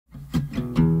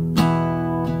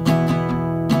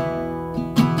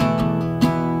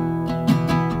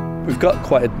got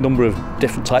quite a number of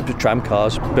different types of tram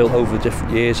cars built over the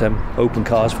different years. Open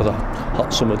cars for the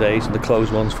hot summer days and the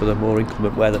closed ones for the more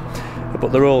inclement weather.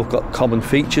 But they're all got common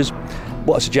features.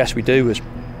 What I suggest we do is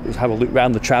have a look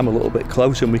around the tram a little bit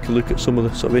closer, and we can look at some of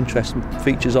the sort of interesting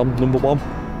features on number one.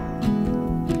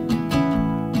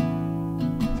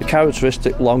 The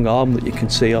characteristic long arm that you can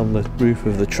see on the roof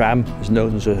of the tram is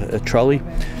known as a trolley.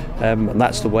 And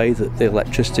that's the way that the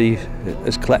electricity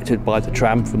is collected by the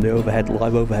tram from the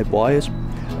live overhead wires.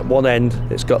 At one end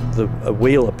it's got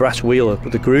a brass wheel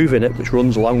with a groove in it which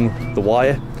runs along the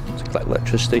wire to collect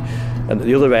electricity, and at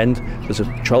the other end there's a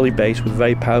trolley base with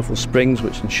very powerful springs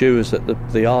which ensures that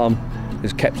the arm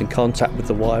is kept in contact with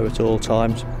the wire at all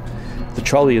times. The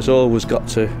trolley has always got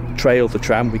to trail the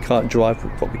tram. We can't drive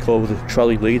what we call the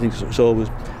trolley leading, so it's always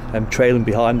trailing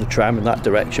behind the tram in that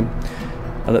direction.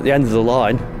 And at the end of the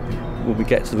line, when we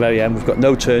get to the very end, we've got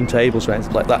no turntables or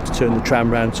anything like that to turn the tram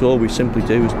round, so all we simply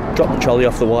do is drop the trolley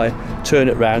off the wire, turn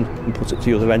it round and put it to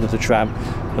the other end of the tram,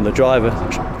 and the driver,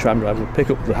 the tram driver, will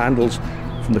pick up the handles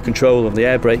from the control of the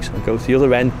air brakes and go to the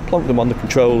other end, plonk them on the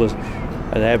controllers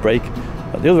and air brake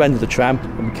at the other end of the tram,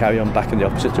 and we carry on back in the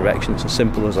opposite direction. It's as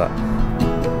simple as that.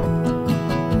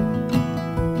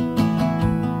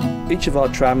 Each of our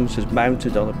trams is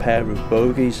mounted on a pair of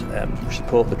bogies which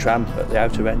support the tram at the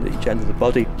outer end, at each end of the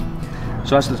body.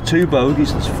 So as there's two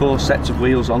bogies, there's four sets of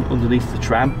wheels underneath the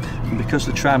tram, and because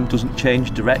the tram doesn't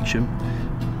change direction,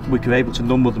 we're able to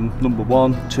number them number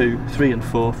 1, 2, 3 and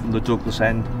 4 from the Douglas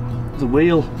end. The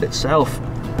wheel itself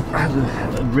has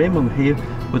a rim on here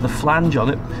with a flange on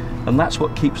it, and that's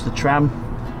what keeps the tram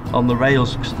on the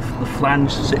rails, because the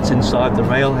flange sits inside the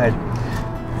railhead.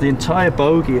 The entire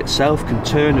bogie itself can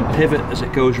turn and pivot as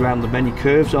it goes around the many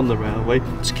curves on the railway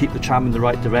to keep the tram in the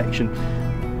right direction.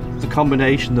 The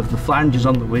combination of the flanges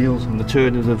on the wheels and the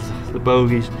turning of the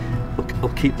bogies will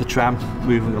keep the tram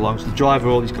moving along. So the driver,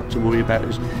 all he's got to worry about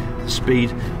is the speed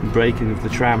and braking of the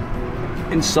tram.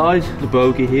 Inside the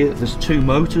bogie here, there's 2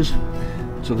 motors.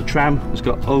 So the tram has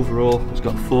got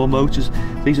 4 motors.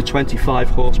 These are 25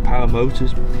 horsepower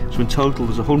motors. So in total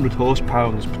there's 100 horsepower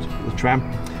on this particular tram,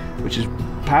 which is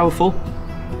powerful,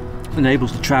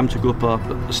 enables the tram to go up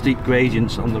the steep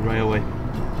gradients on the railway.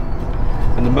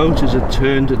 And the motors are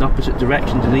turned in opposite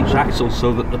directions in each axle,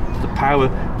 so that the power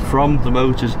from the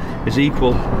motors is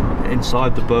equal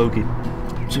inside the bogie.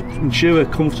 To ensure a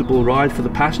comfortable ride for the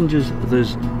passengers,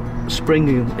 there's a spring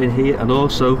in here and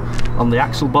also on the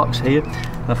axle box here.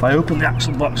 And if I open the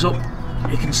axle box up,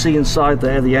 you can see inside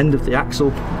there the end of the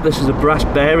axle. This is a brass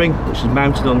bearing which is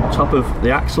mounted on top of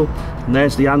the axle, and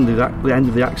there's the end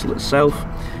of the axle itself.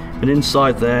 And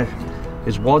inside there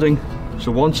is wadding.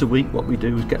 So once a week what we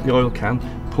do is get the oil can,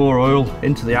 pour oil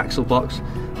into the axle box,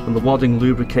 and the wadding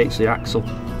lubricates the axle.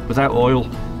 Without oil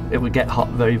it would get hot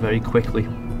very, very quickly.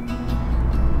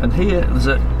 And here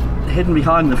hidden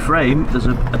behind the frame there's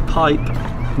a pipe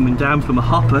coming down from a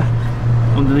hopper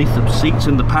underneath the seats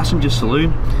in the passenger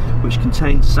saloon, which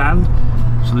contains sand.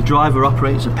 So the driver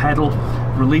operates a pedal,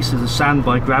 releases the sand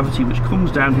by gravity, which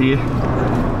comes down here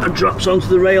and drops onto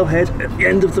the railhead at the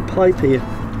end of the pipe here.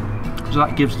 So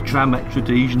that gives the tram extra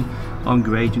adhesion on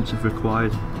gradients if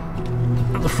required.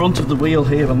 At the front of the wheel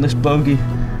here on this bogie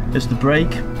is the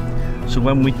brake. So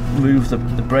when we move the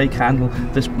brake handle,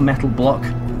 this metal block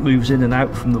moves in and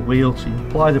out from the wheel. So you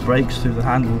apply the brakes through the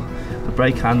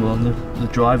brake handle on the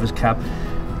driver's cab,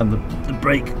 and the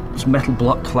brake, this metal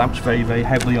block, clamps very, very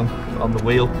heavily on the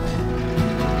wheel.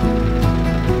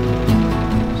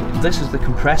 So this is the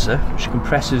compressor, which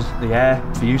compresses the air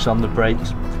for use on the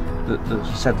brakes. As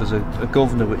I said, there's a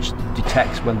governor which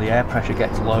detects when the air pressure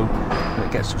gets low. When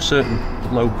it gets to a certain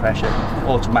low pressure, it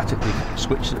automatically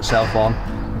switches itself on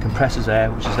and compresses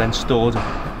air, which is then stored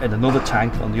in another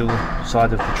tank on the other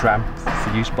side of the tram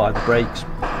for use by the brakes.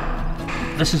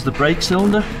 This is the brake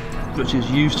cylinder, which is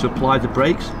used to apply the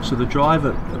brakes. So the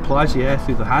driver applies the air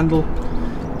through the handle,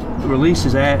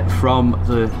 releases air from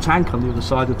the tank on the other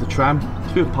side of the tram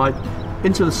through a pipe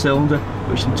into the cylinder,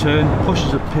 which in turn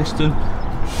pushes a piston,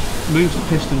 moves the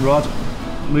piston rod,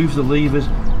 moves the levers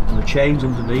and the chains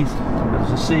underneath.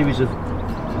 There's a series of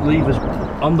levers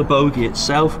on the bogie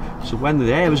itself, so when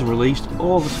the air is released,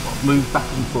 all the stuff moves back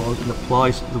and forth and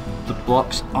applies the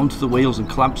blocks onto the wheels and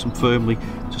clamps them firmly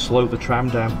to slow the tram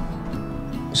down.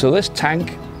 So this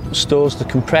tank stores the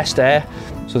compressed air.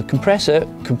 So the compressor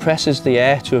compresses the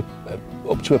air to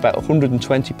up to about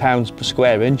 120 pounds per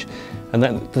square inch, and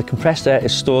then the compressed air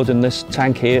is stored in this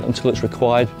tank here until it's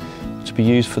required to be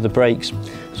used for the brakes.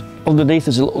 So underneath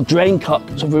there's a little drain cock,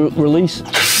 so we release,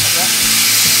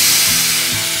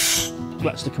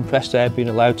 that's the compressed air being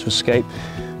allowed to escape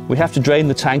We have to drain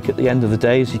the tank at the end of the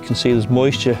day. As you can see, there's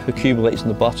moisture accumulates in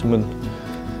the bottom and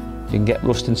you can get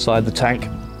rust inside the tank.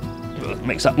 It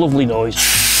makes that lovely noise.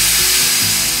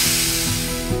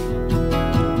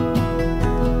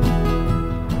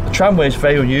 The tramway is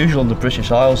very unusual in the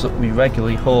British Isles, that we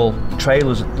regularly haul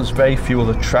trailers. There's very few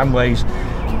other tramways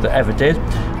that ever did,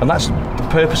 and that's the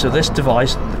purpose of this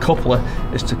device, the coupler,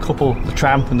 is to couple the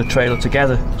tram and the trailer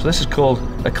together. So this is called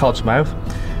a cod's mouth,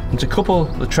 and to couple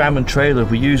the tram and trailer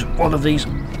we use one of these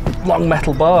long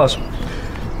metal bars.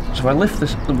 So if I lift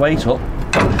the weight up,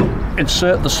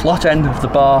 insert the slot end of the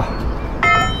bar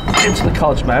into the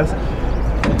cod's mouth,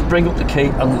 bring up the key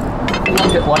and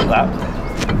lock it like that.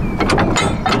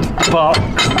 The bar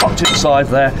is locked inside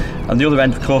there, and the other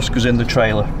end of course goes in the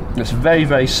trailer. It's a very,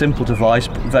 very simple device,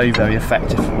 but very, very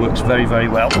effective. It works very, very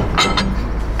well.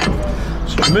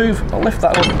 So to move, I'll lift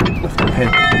that up, lift the pin,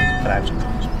 and out it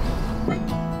comes.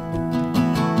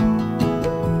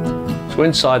 So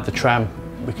inside the tram,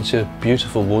 we can see the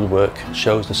beautiful woodwork. It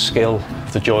shows the skill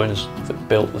of the joiners that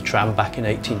built the tram back in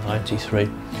 1893.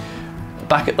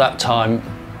 Back at that time,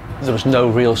 there was no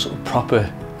real sort of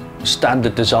proper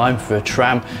standard design for a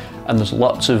tram, and there's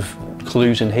lots of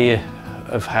clues in here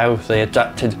of how they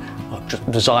adapted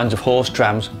designs of horse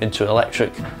trams into an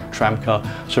electric tramcar.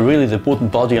 So really the wooden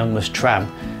body on this tram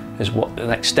is an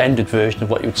extended version of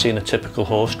what you would see in a typical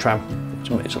horse tram,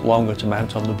 which makes it longer to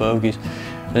mount on the bogies.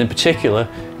 And in particular,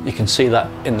 you can see that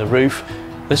in the roof.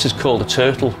 This is called a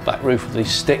turtle back roof with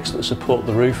these sticks that support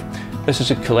the roof. This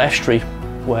is a clerestory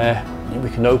where we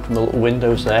can open the little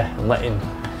windows there and let in,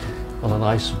 on a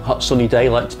nice hot sunny day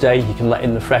like today, you can let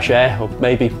in the fresh air, or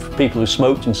maybe for people who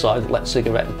smoked inside, let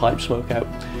cigarette and pipe smoke out.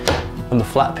 And the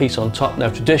flat piece on top, now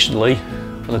traditionally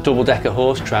on a double-decker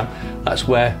horse tram, that's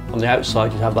where on the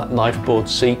outside you'd have that knife board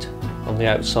seat on the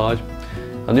outside.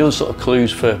 And the other sort of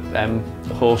clues for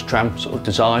the horse tram sort of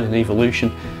design and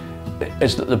evolution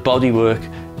is that the bodywork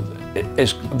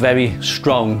is very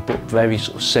strong but very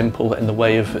sort of simple in the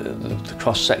way of the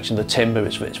cross-section of the timber.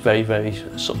 It's very, very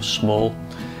sort of small.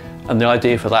 And the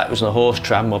idea for that was in a horse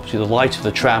tram, obviously the lighter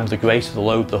the tram, the greater the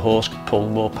load the horse could pull,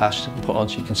 the more passengers it can put on.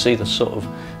 So you can see the sort of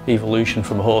evolution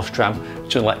from a horse tram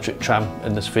to an electric tram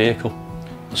in this vehicle.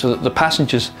 So that the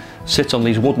passengers sit on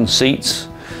these wooden seats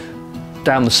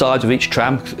down the side of each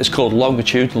tram. It's called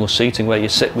longitudinal seating, where you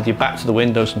sit with your back to the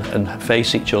windows and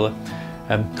face each other.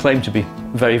 Claimed to be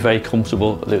very, very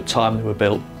comfortable at the time they were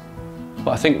built.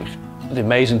 But I think the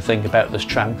amazing thing about this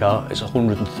tramcar is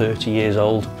 130 years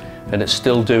old. And it's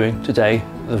still doing today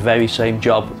the very same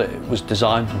job that it was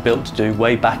designed and built to do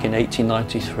way back in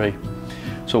 1893.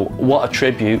 So what a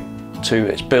tribute to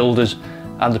its builders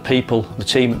and the people, the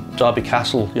team at Derby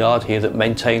Castle Yard here that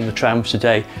maintain the trams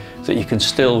today, that you can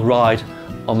still ride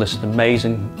on this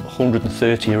amazing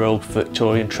 130-year-old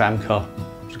Victorian tramcar.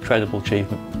 It's an incredible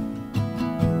achievement.